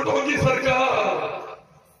 جھوٹوں کی سرکار،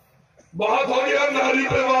 بہت ہو گیا ناری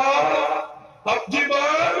کے بعد، اب کی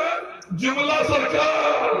بات جملہ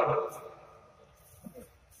سرکار،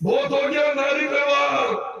 بہت ہو گیا ناری کے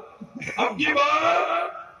بعد، اب کی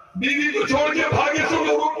بات بیوی کو چھوڑ کے بھاگے سو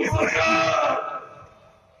لوگوں کی سرکار۔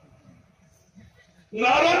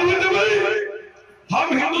 نعرہ دیے تھے بھائی،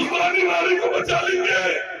 ہم ہندوستانی ناری کو بچا لیں گے،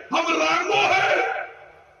 ہم رانگو ہیں،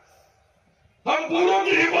 ہم پوروں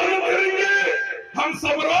کی حفاظت کریں گے، ہم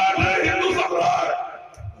سمراٹ ہیں، ہندو سمراٹ۔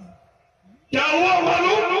 کیا ہوا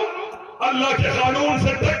معلوم؟ اللہ کے قانون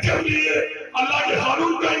سے ٹکر لیے، اللہ کے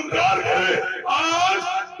قانون کا انکار کرے، آج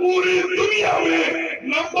پوری دنیا میں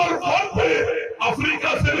نمبر 1 پہ،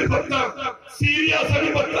 افریقہ سے بھی بدتر، سیریا سے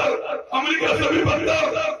بھی بدتر، امریکہ سے بھی بدتر،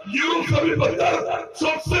 یورپ سے بھی بدتر،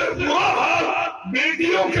 سب سے برا حال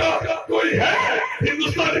بیٹیوں کا کوئی ہے،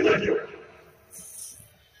 ہندوستانی بیٹیوں۔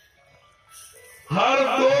 ہر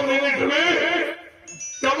 2 منٹ میں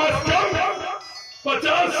کم از کم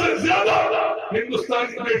 50 سے زیادہ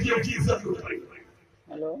ہندوستانی بیٹیوں کی عزت اٹھائی۔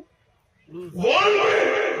 ورلڈ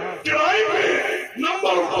میں کرائم میں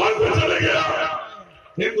نمبر 1 پہ چلے گیا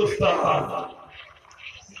ہندوستان۔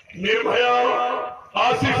 نربھیا،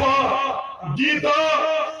 آصفہ، گیتا،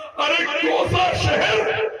 ارے کوسا شہر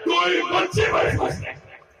کوئی بچے بیٹھے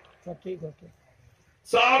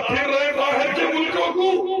صاحب پھر رہے باہر کے ملکوں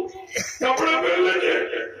کو کپڑے پہن لیں گے،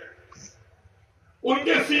 ان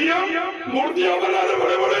کے سی ایم مورتیاں بنا رہے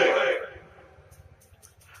بڑے بڑے،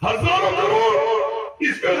 ہزاروں کروڑ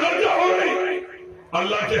اس پہ خرچہ ہو رہی،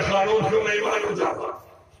 اللہ کے قانون کو نہیں مانا جاتا۔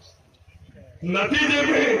 نتیجے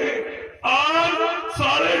میں آج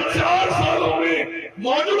 4.5 سالوں میں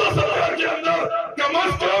موجودہ سرکار کے اندر کم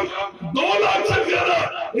از کم 2 لاکھ سے زیادہ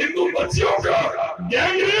ہندو بچیوں کا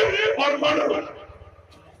گینگ ریپ اور مرڈر۔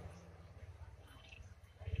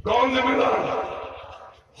 کون ذمہ دار؟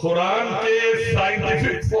 قرآن کے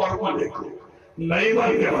سائنٹیفک فارمولے کو نہیں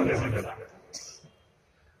ماننے والے ذمہ دار،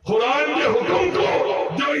 قرآن کے حکم کو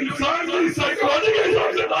جو انسان کی سائیکولوجی کے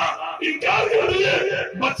حساب سے تھا انکار کر دیے،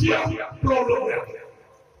 بچیاں پرابلم میں آ گیا،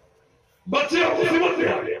 بچیاں مصیبت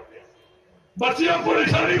میں آ گیا، بچیاں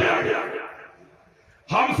پریشانی میں آ گیا۔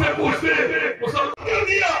 ہم سے پوچھتے مسلمان کر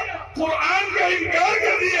دیا، قرآن کا انکار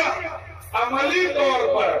کر دیا۔ عملی طور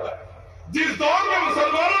پر جس دور میں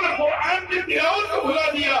مسلمانوں نے قرآن کی تلاوت کو بھلا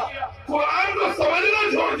دیا، قرآن کو سمجھنا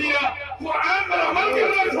چھوڑ دیا، قرآن پر عمل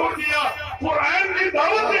کرنا چھوڑ دیا، قرآن کی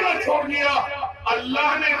دعوت دینا چھوڑ دیا،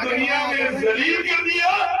 اللہ نے دنیا میں ذلیل کر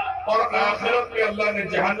دیا اور آخرت میں اللہ نے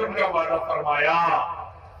جہنم کا وعدہ فرمایا۔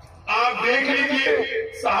 آپ دیکھ لیجئے،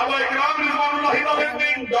 صحابہ اکرام رضوان اللہ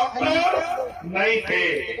علیہم ڈاکٹر نہیں تھے،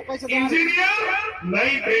 انجینئر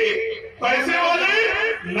نہیں تھے، پیسے والے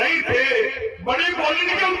نہیں تھے، بڑی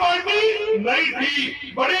پولیٹیکل پارٹی نہیں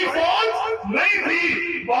تھی، بڑی فوج نہیں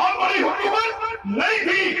تھی، بہت بڑی حکومت نہیں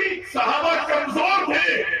تھی، صحابہ کمزور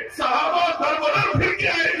تھے، صحابہ در بدر پھر کے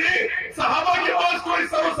آئے تھے، صحابہ کے پاس کوئی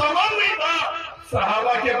سر و سامان نہیں تھا،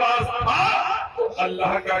 صحابہ کے پاس تھا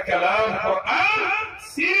اللہ کا کلام قرآن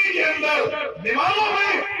سینے کے اندر، دماغوں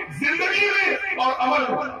میں، زندگی میں اور عمل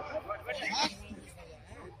میں۔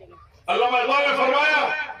 علامہ اقبال نے فرمایا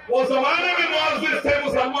وہ زمانے میں معزز تھے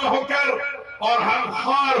مسلمان ہو کر اور ہم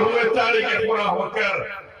خوار ہوئے تاریخ پورا ہو کر۔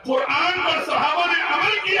 قرآن پر صحابہ نے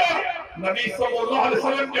عمل کیا، نبی صلی اللہ علیہ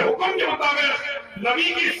وسلم کے حکم کے مطابق،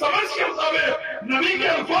 نبی کی سمجھ کے مطابق، نبی کے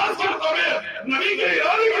الفاظ کے مطابق، نبی کے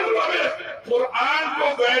ارادے کے مطابق قرآن کو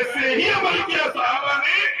ویسے ہی عمل کیا صحابہ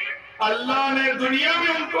نے۔ اللہ نے دنیا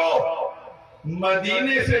میں ان کو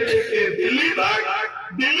مدینے سے لے کے دلی تک،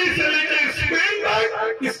 دلی سے لے کے اسپین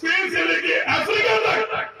تک، اسپین سے لے کے افریقہ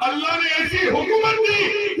تک اللہ نے ایسی حکومت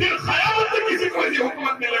دی، پھر قیامت تک کسی کو ایسی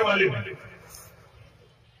حکومت ملنے والی نہیں۔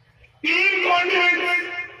 3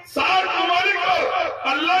 کانٹیننٹ، 7 ممالک پر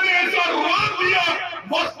اللہ نے ایسا رواب دیا،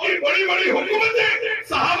 وقت کی بڑی بڑی حکومتیں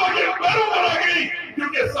صحابہ کے پیروں پر آ گئی،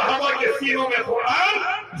 کیونکہ صحابہ کے سینوں میں قرآن،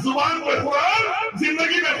 زبان میں قرآن،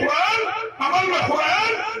 زندگی میں قرآن، عمل میں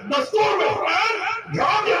قرآن، دستور میں قرآن،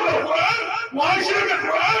 گھروں کے اندر قرآن، معاشرے میں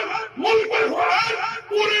قرآن، ملک میں قرآن،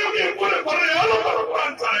 پورے کے پورے بر اعظم پر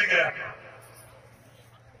قرآن چلائے گئے۔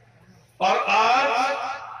 اور آج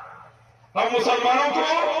ہم مسلمانوں کو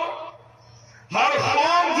ہر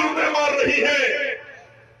قوم جوتے مار رہی ہے،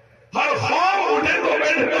 ہر قوم اٹھے تو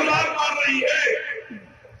بیٹھے تو لات مار رہی ہے۔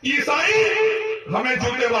 عیسائی ہمیں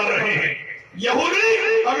جوتے مار رہے ہیں، یہودی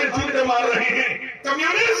ہمیں جوتے مار رہے ہیں،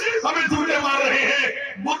 کمیونسٹ ہمیں جوتے مار رہے ہیں،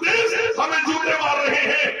 بدھسٹ ہمیں جوتے مار رہے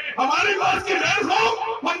ہیں۔ ہمارے پاس کی غیر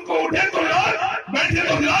قوم ہم کو اٹھے تو لات بیٹھے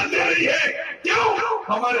تو لات دے رہی ہے۔ کیوں؟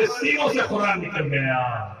 ہمارے سینوں سے قرآن نکل گیا،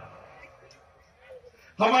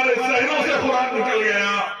 ہمارے ذہنوں سے قرآن نکل گیا،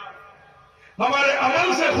 ہمارے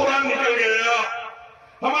عمل سے قرآن نکل گیا،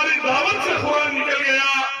 ہماری دعوت سے قرآن نکل گیا،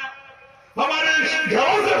 ہمارے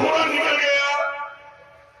گھروں سے قرآن نکل گیا۔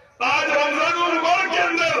 آج رمضان المبارک کے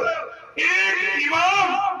اندر ایک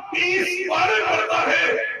امام 30 پارے پڑھتا ہے،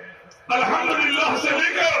 الحمدللہ سے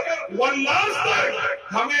لے کر والناس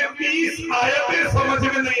تک ہمیں 30 آیتیں سمجھ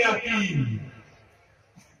میں نہیں آتی۔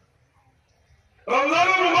 رمضان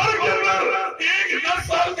المبارک کے اندر ایک 10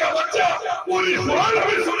 سال کا بچہ پوری قرآن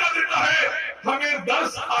ہمیں سنا دیتا ہے، ہمیں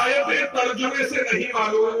 10 آیتیں ترجمے سے نہیں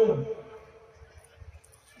معلوم۔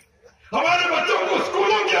 ہمارے بچوں کو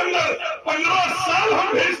اسکولوں کے اندر 15 سال ہم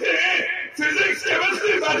بھیجتے ہیں، فزکس،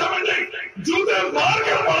 کیمسٹری، میتھمیٹکس جوتے مار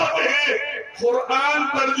کر پڑھاتے ہیں، قرآن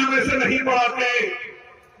ترجمے سے نہیں پڑھاتے۔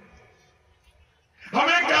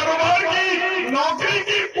 ہمیں کاروبار کی، نوکری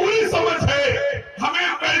کی پوری سمجھ ہے، ہمیں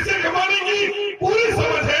پیسے کمانے کی پوری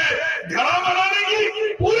سمجھ ہے، گھر بنانے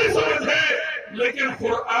کی پوری سمجھ ہے، لیکن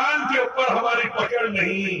قرآن کے اوپر ہماری پکڑ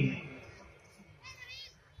نہیں۔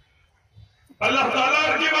 اللہ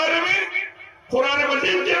تعالیٰ کے بارے میں قرآن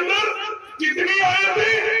مجید کے اندر کتنی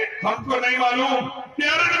آیتیں ہم کو نہیں معلوم،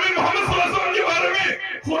 پیارے نبی محمد صلی اللہ علیہ وسلم کے بارے میں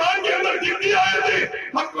قرآن کے اندر کتنی آیتیں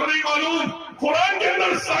ہم کو نہیں معلوم، قرآن کے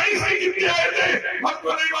اندر سائنس کی کتنی آیتیں ہم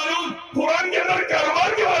کو نہیں معلوم، قرآن کے اندر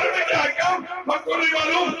کاروبار کے بارے میں کیا حکم ہم کو نہیں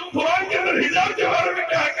معلوم، قرآن کے اندر حجاب کے بارے میں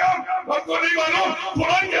کیا حکم ہم کو نہیں معلوم،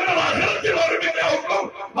 قرآن کے اندر آخرت کے بارے میں کیا حکم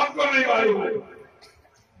ہم کو نہیں معلوم۔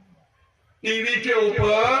 ٹی وی کے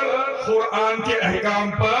اوپر قرآن کے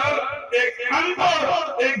احکام پر ایک ان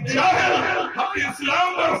پڑھ، ایک جاہل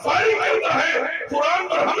اسلام پر فائرنگ کرتا ہے، قرآن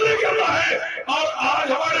پر حملے کرتا ہے، اور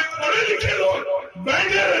آج ہمارے پڑھے لکھے لوگ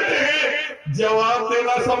بیٹھے رہتے ہیں، جواب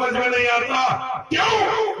دینا سمجھ میں نہیں آتا۔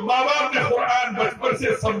 کیوں؟ ماں باپ نے قرآن بچپن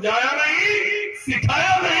سے سمجھایا نہیں،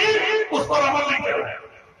 سکھایا نہیں، اس پر عمل نہیں کر رہے۔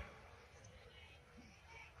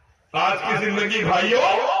 آج کی زندگی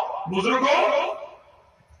بھائیوں، بزرگوں،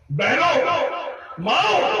 بہنوں،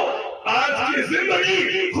 ماں، آج کی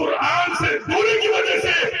زندگی قرآن سے دوری کی وجہ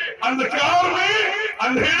سے اندھکار میں،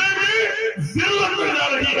 اندھیرے میں ذلت میں جا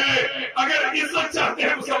رہی ہے۔ اگر عزت چاہتے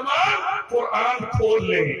ہیں مسلمان، قرآن کھول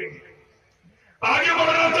لیں، آگے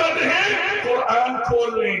بڑھنا چاہتے ہیں قرآن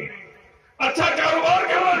کھول لیں، اچھا کاروبار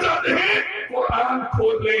کرنا چاہتے ہیں قرآن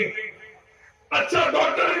کھول لیں، اچھا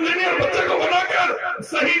ڈاکٹر انجینئر بچے کو بنا کر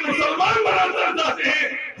صحیح مسلمان بنانا چاہتے ہیں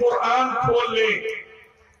قرآن کھول لیں،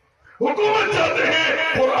 حکومت چاہتے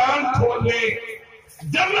ہیں قرآن کھول لیں،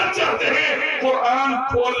 جنت چاہتے ہیں قرآن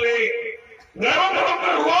کھول لیں، غیروں پر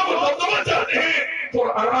اپنے رعب و دبدبہ چاہتے ہیں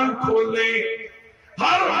قرآن کھول لیں۔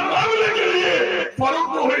 ہر معاملے کے لیے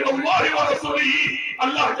فَرُدُّوهُ إِلَى اللَّهِ وَرَسُولِهِ،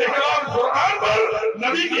 اللہ کے کلام قرآن پر،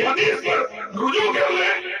 نبی کی حدیث پر رجوع کر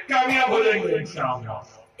لیں، کامیاب ہو جائیں گے انشاءاللہ۔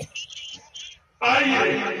 آئیے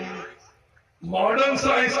ماڈرن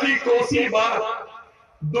سائنس کی کوسی بات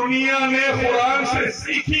دنیا نے قرآن سے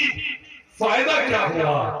سیکھی، فائدہ کیا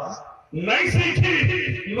ہوا، نہیں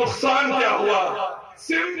سیکھی نقصان کیا ہوا،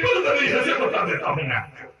 سمپل طریقے سے بتا دیتا ہوں میں۔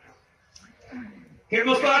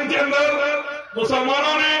 ہندوستان کے اندر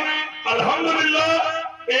مسلمانوں نے الحمدللہ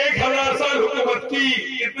 1000 سال حکومت کی۔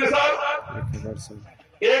 کتنے سال؟ 1000 سال۔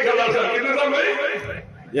 کتنے سال بھائی؟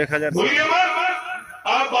 1000 بھولیے مت،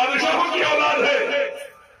 آپ بادشاہوں کی اولاد ہے،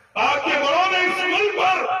 آپ کے بڑوں نے اس ملک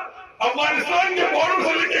پر افغانستان کے بارڈر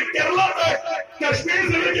سے لے کے کیرلا تک، کشمیر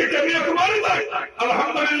سے لے کے کنیا کماری تک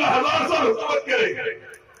الحمدللہ 1000 سال حکومت کرے۔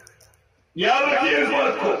 یاد رکھیے اس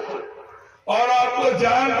بات کو۔ اور آپ کو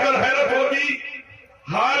جان کر حیرت ہوگی،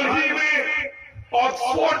 حال ہی میں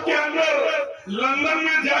آکسفورڈ کے اندر، لندن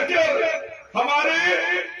میں جا کر ہمارے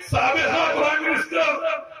سابقہ پرائم منسٹر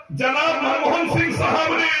جناب منموہن سنگھ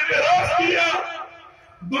صاحب نے اعتراض کیا،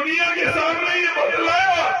 دنیا کے سامنے یہ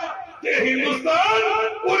بتلایا کہ ہندوستان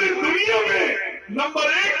پوری دنیا میں نمبر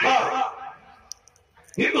 1 تھا،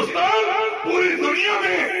 ہندوستان پوری دنیا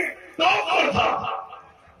میں ٹاپ پر تھا،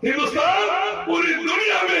 ہندوستان پوری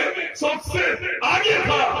دنیا میں سب سے آگے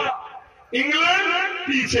تھا۔ انگلینڈ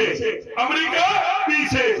پیچھے، امریکہ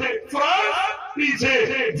پیچھے، فرانس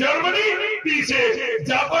پیچھے، جرمنی پیچھے،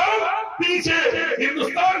 جاپان پیچھے،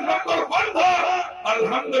 ہندوستان نمبر 1 تھا۔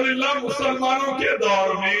 الحمدللہ مسلمانوں کے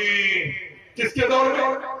دور میں، کس کے دور میں؟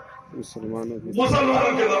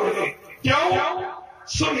 مسلمانوں کے دعوے دی. کیوں؟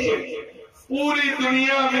 سنیے، پوری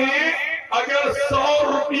دنیا میں اگر 100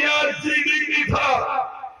 روپیہ جی ڈی پی تھا،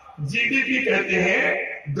 جی ڈی پی کہتے ہیں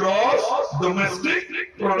گراس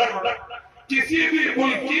ڈومیسٹک پروڈکٹ، کسی بھی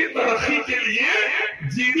ملک کی ترقی کے لیے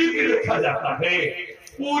جی ڈی پی لکھا جاتا ہے.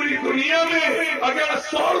 پوری دنیا میں اگر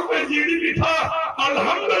 100 روپے جی ڈی پی تھا،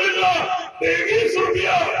 الحمدللہ 23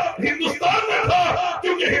 روپیہ ہندوستان میں تھا،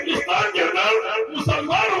 کیونکہ ہندوستان کے اندر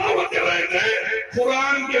مسلمان حکومت کر رہے تھے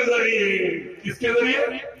قرآن کے ذریعے. کس کے ذریعے؟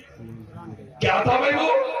 کیا تھا بھائی وہ؟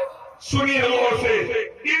 سنیے غور سے.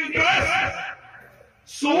 انٹرسٹ،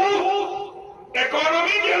 سود،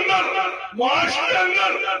 اکانومی کے اندر، معاشرے کے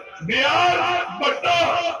اندر بیاج بٹا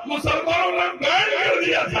مسلمانوں نے بین کر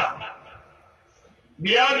دیا تھا.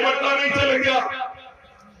 بیاج بٹا نہیں چلے گا،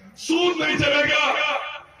 سود نہیں چلے گا.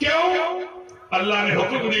 کیوں؟ اللہ نے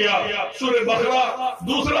حکم دیا. سورہ بقرہ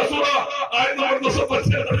دوسرا سورہ آیت نمبر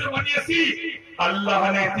 275 اللہ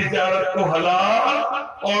نے تجارت کو حلال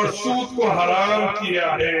اور سود کو حرام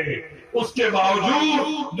کیا ہے. اس کے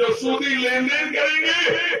باوجود جو سودی لین دین کریں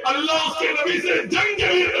گے، اللہ اس کے نبی سے جنگ کے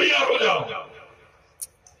لیے تیار ہو جاؤ.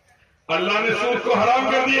 اللہ نے سود کو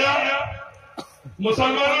حرام کر دیا.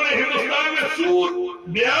 مسلمانوں نے ہندوستان میں سود،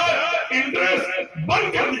 بیاج، انٹرسٹ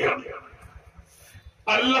بند کر دیا.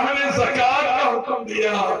 اللہ نے زکات کا حکم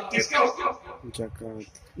دیا. کس کا حکم؟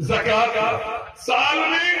 زکات کا. سال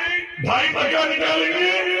میں 2.5% نکالیں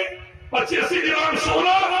گے، 85 گرام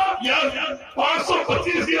سونا یا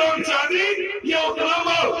 525 گرام چاندی یا اتنا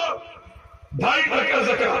مال، 2.5%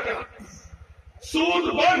 زکات.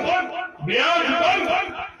 سود بند، بیاج بند،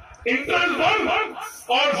 انٹرسٹ بند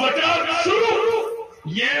اور زکات شروع.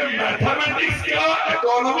 یہ میتھمیٹکس کا،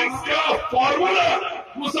 اکانومکس کا فارمولا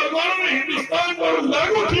مسلمانوں نے ہندوستان پر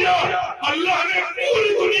لاگو کیا. اللہ نے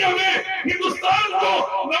پوری دنیا میں ہندوستان کو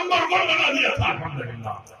نمبر 1 بنا دیا تھا.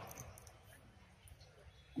 الحمدللہ.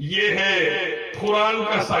 یہ ہے قرآن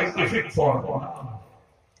کا سائنٹیفک فارمولا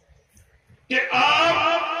کہ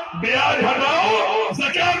آپ بیاج ہٹاؤ،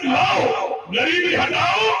 زکات لاؤ، غریبی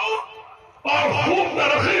ہٹاؤ اور خوب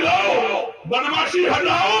ترقی لاؤ، بدماشی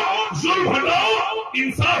ہٹاؤ، ظلم ہٹاؤ،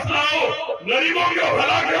 انصاف لاؤ، غریبوں کو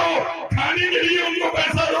بھلا کرو، کھانے کے لیے ان کو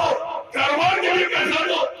پیسہ دو، کاروبار کے لیے پیسہ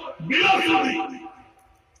دو، بلا سودی.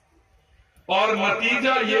 اور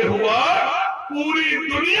نتیجہ یہ ہوا پوری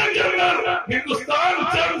دنیا کے اندر ہندوستان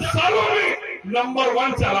چند سالوں میں نمبر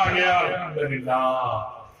 1 چلا گیا. الحمدللہ.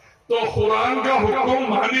 تو قرآن کا حکم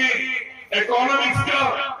مانے، اکانومکس کا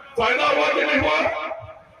فائدہ ہوا کہ نہیں ہوا؟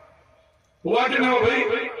 ہوا کہ نہیں ہوا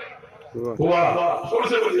بھائی؟ ہوا. سور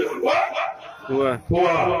سے بولیے.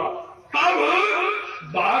 ہوا. اب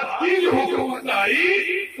بات کی جو حکومت آئی،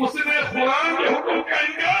 اس نے قرآن کے حکم کا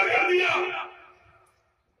انکار کر دیا.